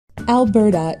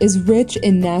Alberta is rich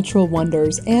in natural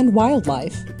wonders and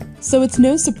wildlife, so it's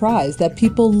no surprise that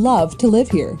people love to live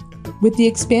here. With the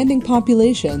expanding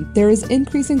population, there is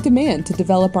increasing demand to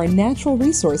develop our natural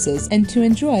resources and to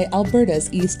enjoy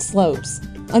Alberta's east slopes.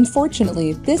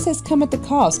 Unfortunately, this has come at the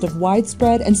cost of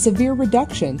widespread and severe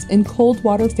reductions in cold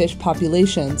water fish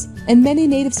populations, and many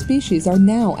native species are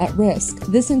now at risk.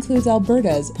 This includes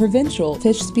Alberta's provincial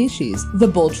fish species, the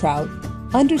bull trout.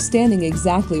 Understanding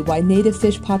exactly why native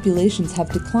fish populations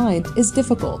have declined is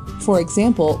difficult. For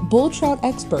example, bull trout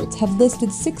experts have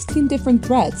listed 16 different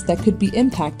threats that could be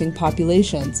impacting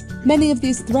populations. Many of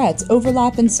these threats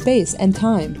overlap in space and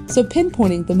time, so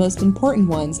pinpointing the most important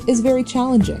ones is very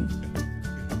challenging.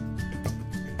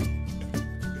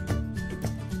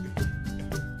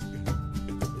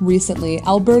 Recently,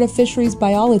 Alberta fisheries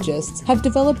biologists have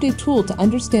developed a tool to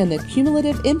understand the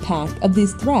cumulative impact of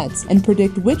these threats and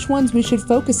predict which ones we should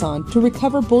focus on to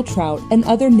recover bull trout and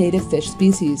other native fish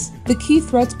species. The key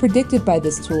threats predicted by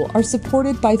this tool are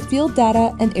supported by field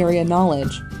data and area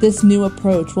knowledge. This new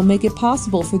approach will make it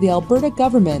possible for the Alberta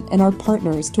government and our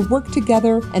partners to work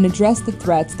together and address the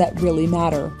threats that really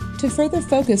matter. To further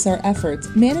focus our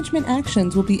efforts, management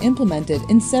actions will be implemented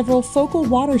in several focal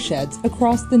watersheds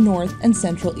across the north and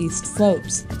central east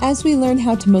slopes. As we learn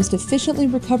how to most efficiently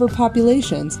recover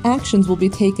populations, actions will be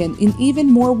taken in even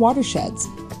more watersheds.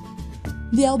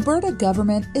 The Alberta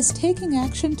government is taking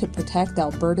action to protect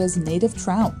Alberta's native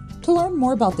trout. To learn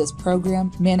more about this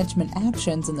program, management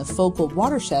actions in the focal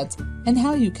watersheds, and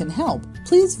how you can help,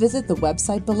 please visit the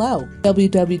website below,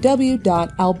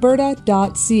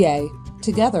 www.alberta.ca.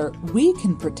 Together, we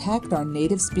can protect our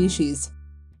native species.